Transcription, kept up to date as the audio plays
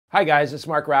Hi guys, it's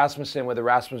Mark Rasmussen with the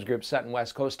Rasmussen Group Sutton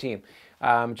West Coast team.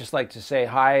 Just like to say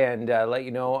hi and let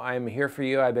you know I'm here for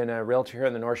you. I've been a realtor here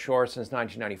in the North Shore since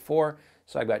 1994,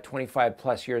 so I've got 25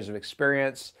 plus years of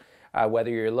experience.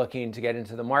 Whether you're looking to get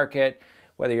into the market,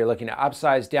 whether you're looking to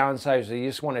upsize, downsize, or you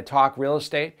just want to talk real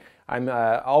estate, I'm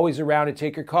always around to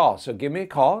take your call. So give me a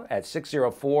call at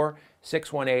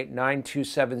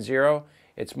 604-618-9270.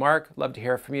 It's Mark. Love to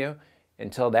hear from you.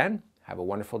 Until then, have a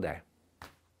wonderful day.